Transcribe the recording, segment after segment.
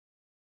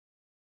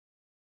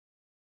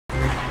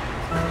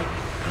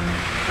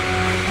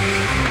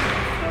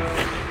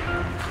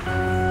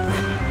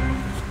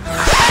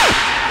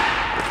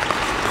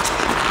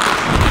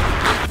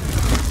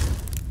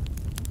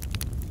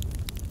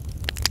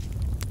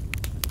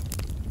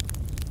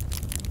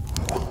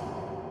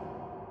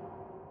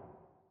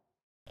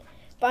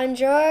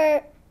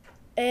Bonjour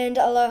and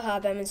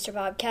aloha, Bedminster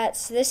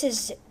Bobcats. This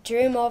is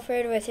Drew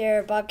Mulford with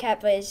your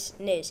Bobcat Blaze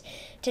News.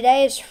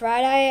 Today is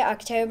Friday,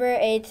 October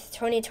 8th,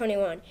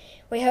 2021.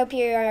 We hope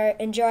you are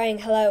enjoying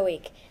Hello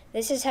Week.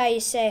 This is how you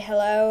say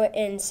hello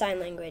in sign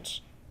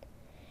language.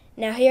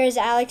 Now here is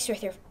Alex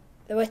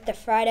with the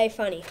Friday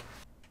Funny.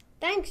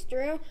 Thanks,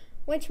 Drew.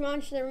 Which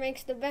monster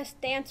makes the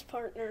best dance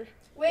partner?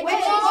 Which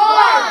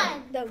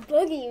one? The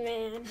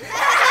Boogeyman.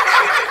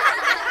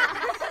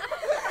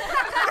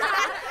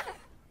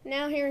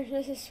 Now here's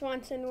Mrs.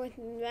 Swanson with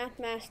Math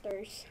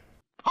Masters.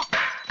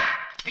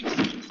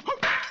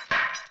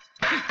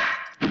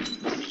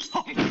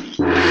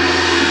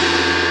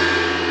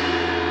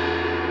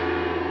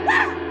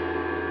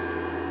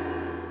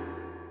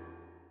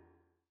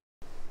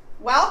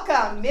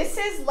 Welcome,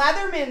 Mrs.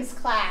 Leatherman's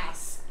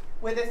class,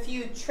 with a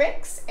few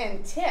tricks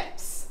and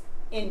tips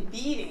in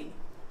beating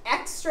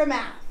extra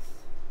math.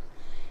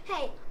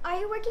 Hey, are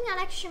you working on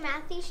extra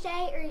math each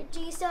day, or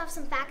do you still have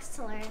some facts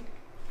to learn?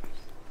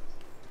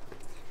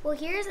 Well,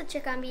 here's a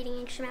trick on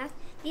beating extra math.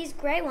 These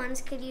gray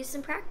ones could use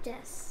some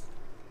practice.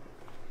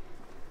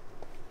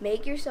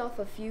 Make yourself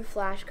a few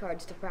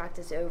flashcards to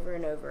practice over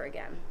and over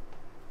again.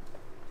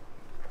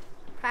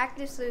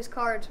 Practice those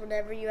cards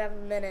whenever you have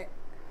a minute.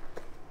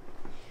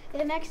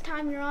 The next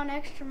time you're on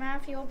extra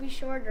math, you'll be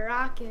sure to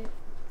rock it.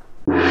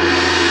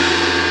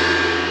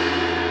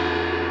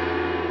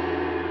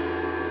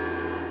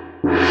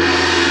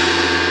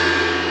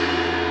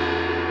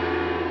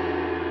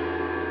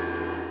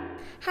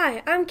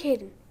 Hi, I'm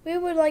Caden. We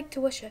would like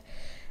to wish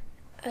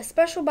a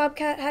special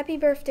Bobcat happy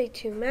birthday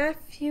to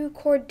Matthew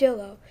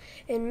Cordillo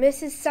in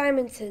Mrs.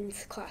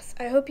 Simonson's class.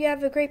 I hope you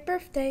have a great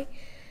birthday.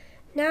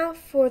 Now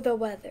for the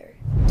weather.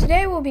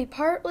 Today will be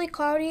partly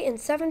cloudy and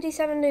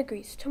 77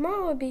 degrees.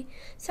 Tomorrow will be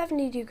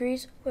 70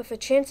 degrees with a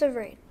chance of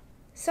rain.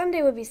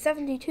 Sunday will be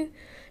 72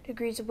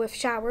 degrees with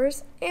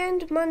showers,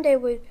 and Monday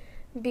would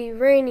be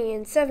rainy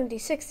and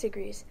 76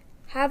 degrees.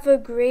 Have a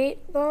great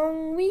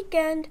long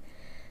weekend.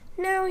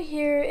 Now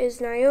here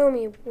is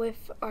Naomi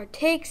with our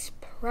Takes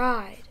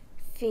Pride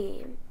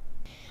theme.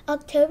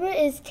 October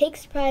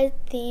Takes Pride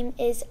theme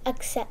is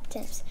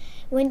acceptance.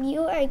 When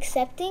you are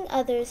accepting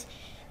others,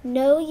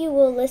 know you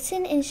will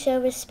listen and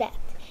show respect.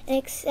 An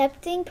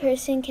accepting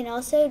person can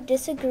also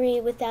disagree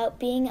without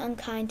being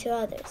unkind to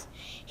others.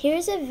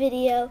 Here's a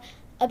video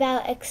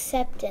about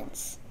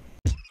acceptance.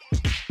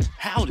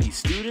 Howdy,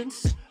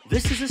 students.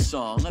 This is a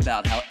song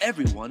about how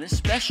everyone is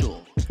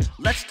special.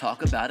 Let's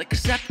talk about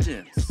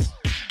acceptance.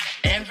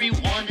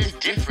 Everyone is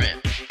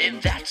different,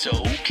 and that's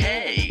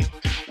okay.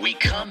 We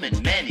come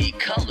in many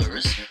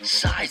colors,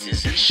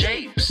 sizes, and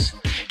shapes.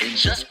 And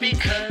just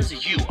because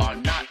you are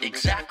not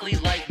exactly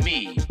like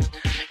me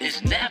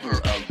is never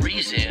a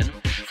reason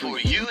for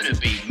you to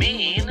be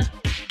mean.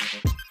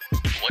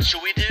 What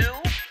should we do?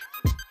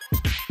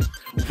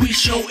 We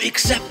show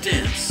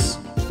acceptance.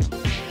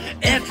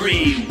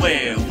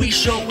 Everywhere we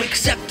show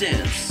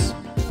acceptance.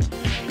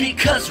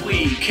 Because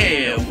we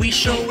care, we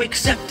show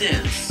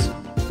acceptance.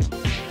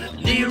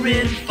 Near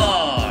and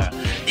far,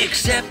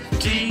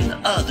 accepting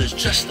others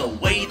just the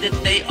way that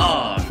they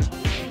are.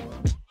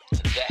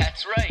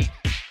 That's right.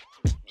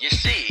 You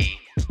see,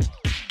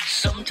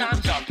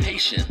 sometimes our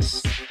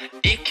patience,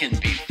 it can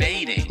be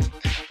fading.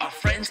 Our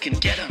friends can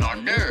get on our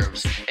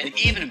nerves and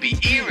even be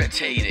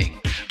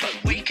irritating. But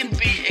we can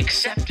be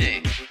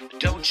accepting,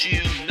 don't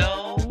you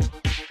know?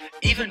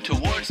 Even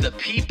towards the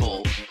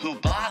people who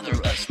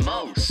bother us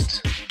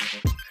most.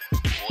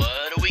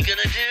 What are we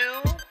gonna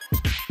do?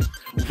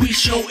 We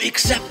show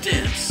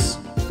acceptance.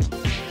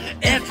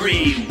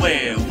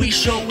 Everywhere we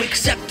show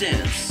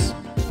acceptance.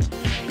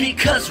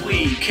 Because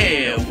we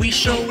care, we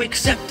show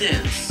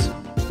acceptance.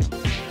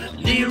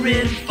 Near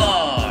and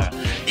far,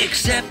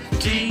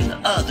 accepting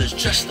others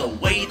just the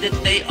way that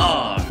they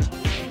are.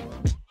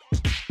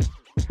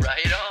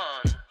 Right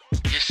on.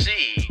 You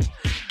see,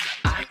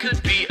 I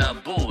could be a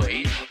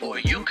boy, or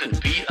you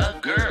could be a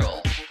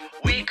girl.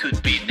 We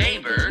could be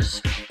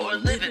neighbors, or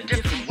live in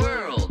different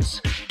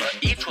worlds. But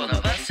each one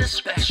of us is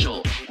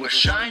special. We're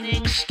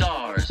shining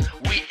stars.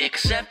 We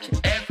accept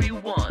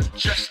everyone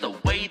just the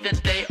way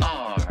that they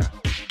are.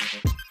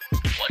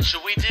 What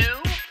should we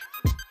do?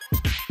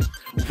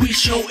 We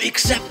show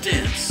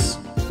acceptance.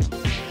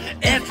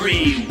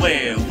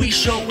 Everywhere we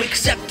show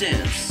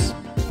acceptance.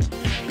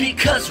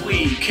 Because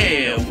we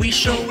care, we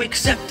show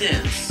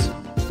acceptance.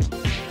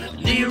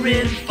 Near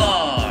and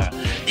far,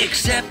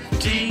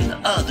 accepting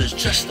others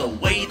just the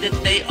way that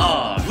they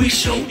are. We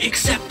show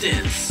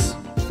acceptance.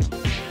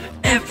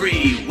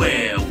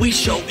 Everywhere we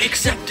show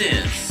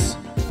acceptance.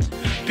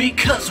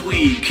 Because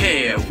we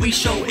care, we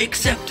show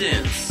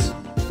acceptance.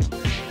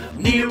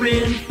 Near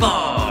and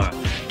far,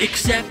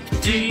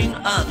 accepting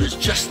others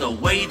just the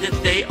way that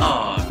they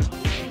are.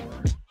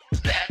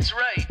 That's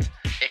right.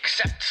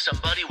 Accept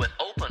somebody with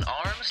open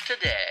arms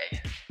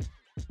today.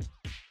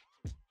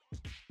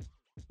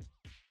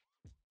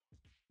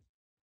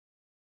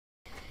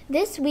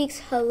 This week's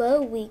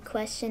Hello Week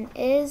question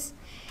is,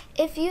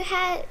 if you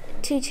had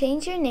to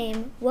change your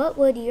name, what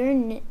would your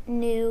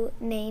new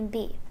name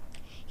be?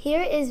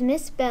 Here is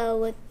Miss Bell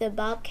with the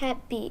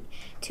Bobcat Beat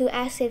to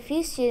ask a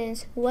few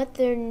students what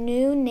their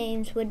new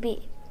names would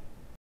be.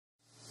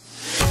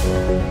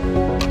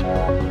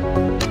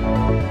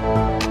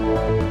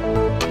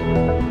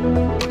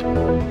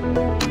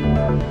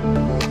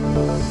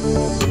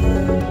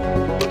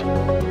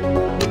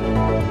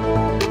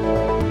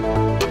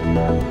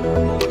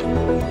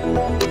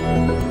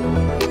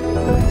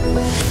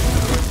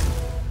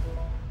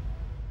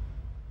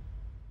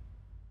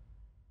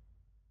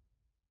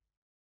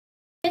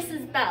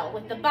 Mrs. Bell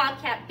with the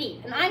Bobcat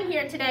Beat, and I'm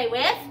here today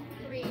with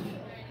Reed.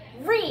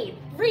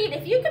 Reed,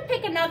 if you could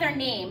pick another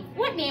name,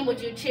 what name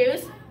would you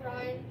choose?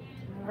 Ryan.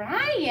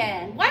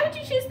 Ryan. Why would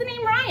you choose the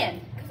name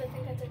Ryan? Because I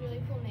think that's a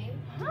really cool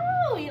name.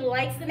 Oh, he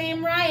likes the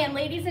name Ryan.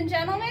 Ladies and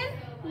gentlemen,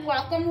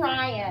 welcome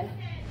Ryan.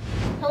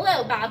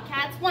 Hello,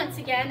 Bobcats. Once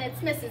again, it's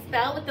Mrs.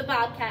 Bell with the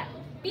Bobcat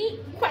Beat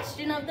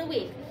question of the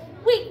week.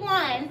 Week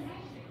 1,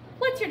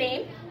 what's your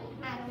name?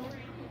 Adeline.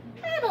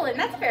 Adeline.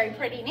 That's a very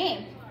pretty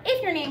name.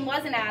 If your name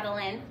wasn't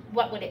Adeline,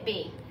 what would it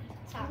be?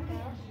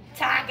 Taco.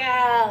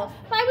 Taco.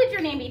 Why would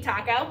your name be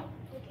Taco?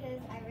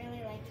 Because I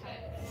really like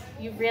tacos.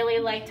 You really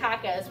like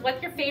tacos.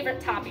 What's your favorite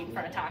topping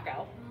for a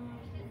taco?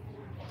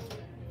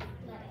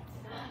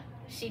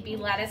 She'd be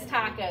lettuce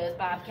tacos,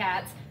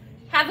 Bobcats.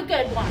 Have a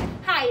good one.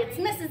 Hi, it's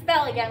Mrs.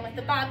 Bell again with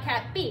the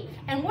Bobcat Beat,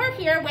 and we're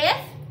here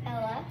with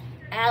Ella.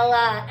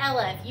 Ella.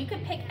 Ella, if you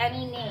could pick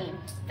any name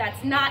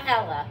that's not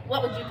Ella,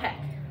 what would you pick?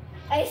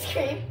 Ice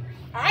cream.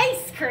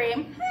 Ice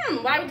cream?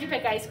 Why would you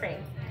pick ice cream?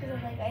 Because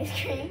I like ice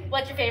cream.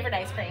 What's your favorite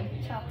ice cream?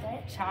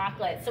 Chocolate.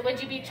 Chocolate. So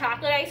would you be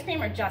chocolate ice cream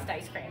or just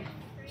ice cream?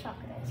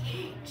 Chocolate ice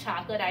cream.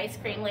 Chocolate ice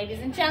cream, ladies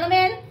and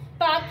gentlemen.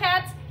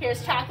 Bobcats,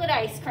 here's chocolate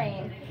ice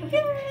cream.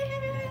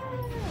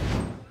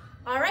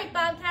 All right,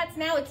 Bobcats,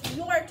 now it's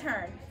your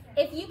turn.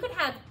 If you could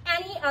have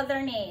any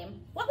other name,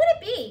 what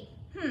would it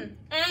be?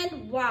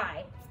 And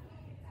why?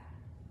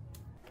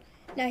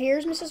 Now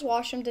here's Mrs.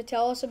 Washam to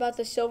tell us about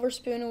the Silver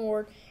Spoon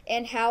Award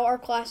and how our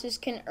classes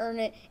can earn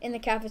it in the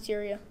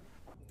cafeteria.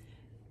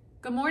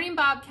 Good morning,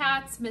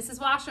 Bobcats. Mrs.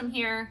 Washam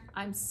here.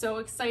 I'm so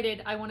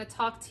excited. I want to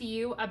talk to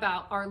you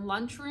about our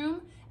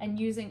lunchroom and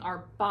using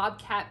our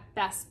Bobcat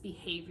Best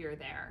Behavior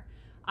there.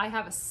 I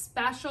have a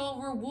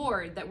special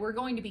reward that we're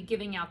going to be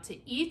giving out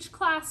to each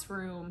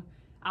classroom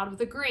out of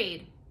the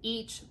grade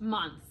each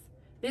month.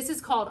 This is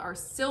called our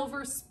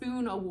Silver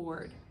Spoon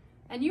Award.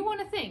 And you want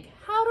to think,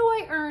 how do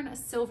I earn a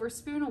Silver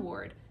Spoon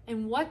Award?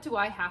 And what do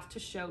I have to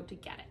show to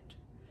get it?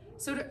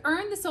 So to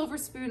earn the Silver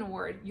Spoon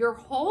Award, your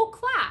whole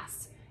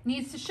class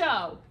needs to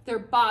show their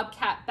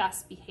Bobcat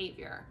Best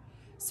Behavior.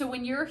 So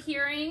when you're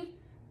hearing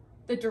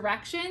the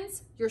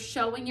directions, you're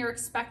showing your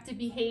expected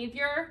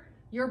behavior,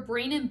 your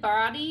brain and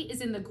body is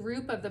in the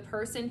group of the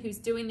person who's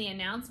doing the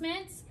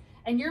announcements,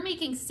 and you're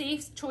making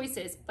safe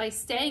choices by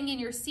staying in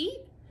your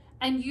seat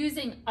and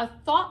using a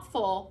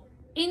thoughtful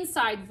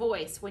inside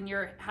voice when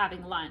you're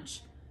having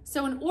lunch.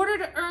 So in order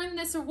to earn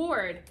this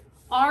award,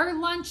 our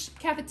lunch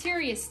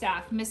cafeteria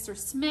staff, Mr.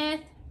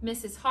 Smith,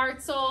 Mrs.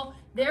 Hartzell,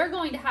 they're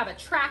going to have a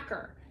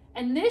tracker.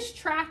 And this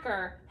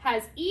tracker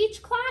has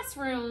each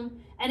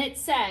classroom, and it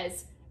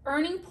says,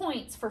 earning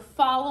points for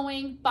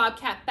following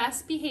Bobcat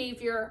Best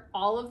Behavior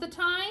all of the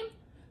time,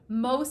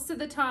 most of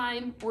the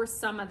time, or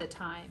some of the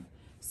time.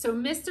 So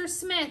Mr.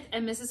 Smith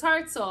and Mrs.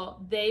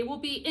 Hartzell, they will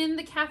be in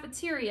the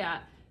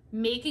cafeteria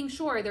making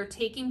sure they're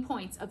taking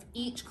points of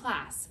each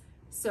class.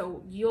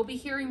 So you'll be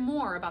hearing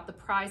more about the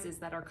prizes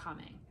that are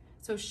coming.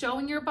 So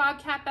showing your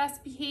Bobcat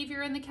Best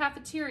Behavior in the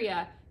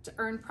cafeteria to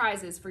earn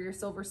prizes for your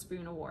Silver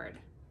Spoon Award.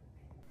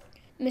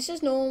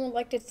 Mrs. Nolan would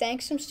like to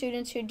thank some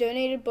students who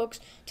donated books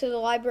to the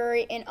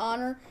library in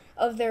honor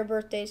of their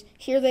birthdays.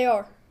 Here they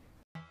are.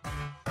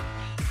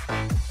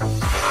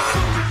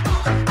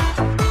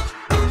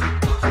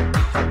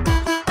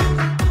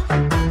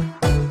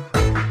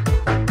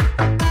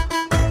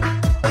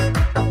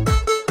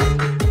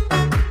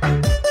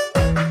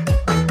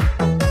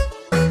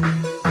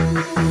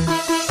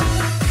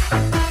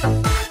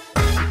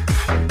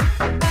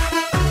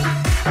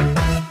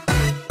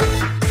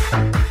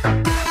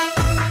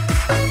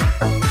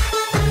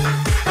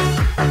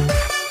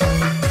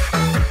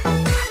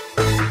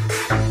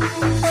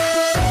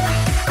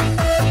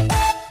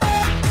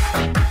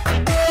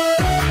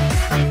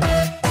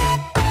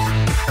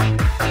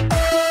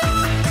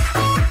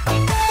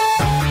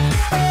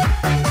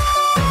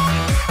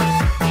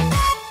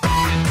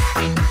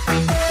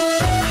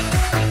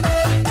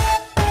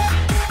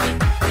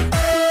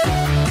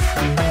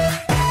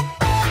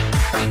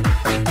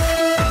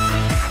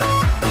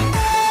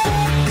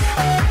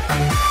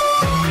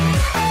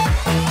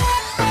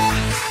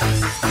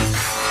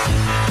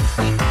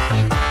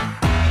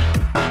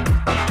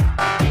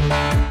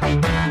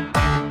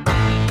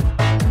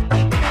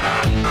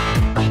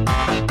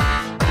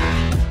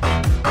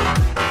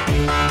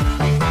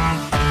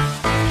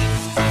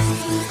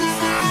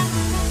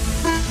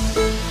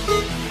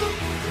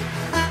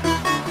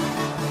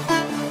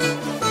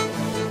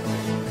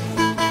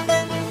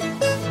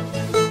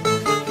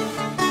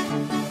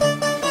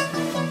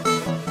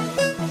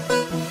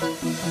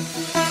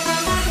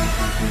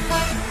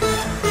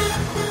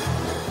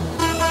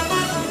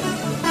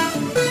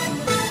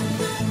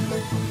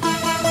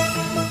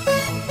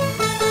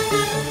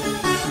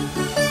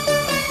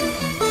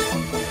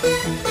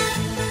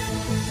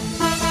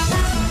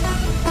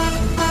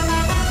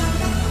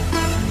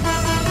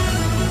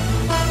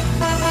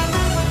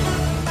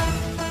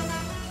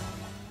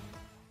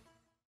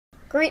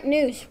 Great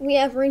news! We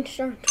have reached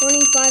our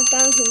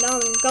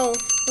 $25,000 goal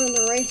for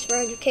the Race for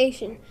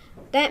Education.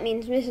 That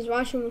means Mrs.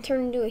 Washington will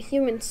turn into a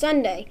human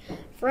Sunday.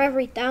 For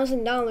every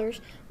 $1,000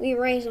 we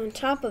raise on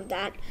top of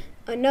that,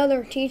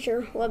 another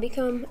teacher will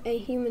become a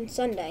human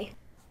Sunday.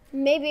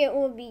 Maybe it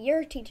will be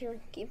your teacher.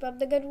 Keep up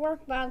the good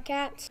work,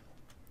 Bobcats.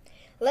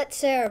 Let's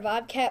say our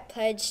Bobcat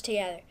pledge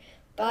together.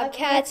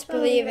 Bobcats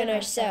believe in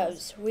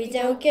ourselves. We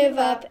don't give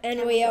up,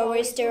 and we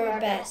always do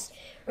our best.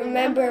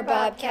 Remember,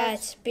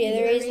 Bobcats, be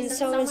the reason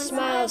someone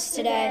smiles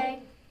today.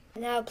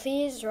 Now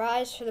please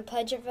rise for the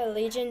Pledge of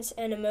Allegiance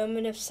and a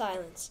moment of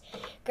silence.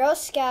 Girl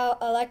Scout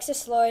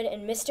Alexis Lloyd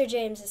and Mr.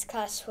 James's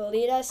class will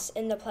lead us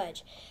in the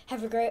pledge.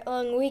 Have a great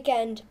long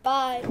weekend.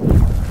 Bye.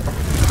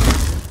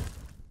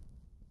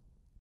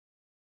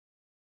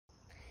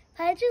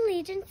 Pledge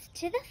allegiance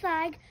to the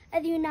flag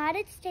of the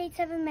United States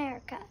of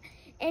America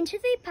and to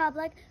the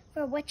republic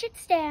for which it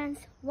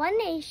stands, one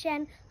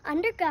nation,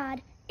 under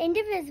God,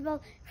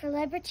 indivisible, for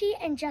liberty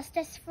and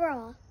justice for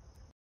all.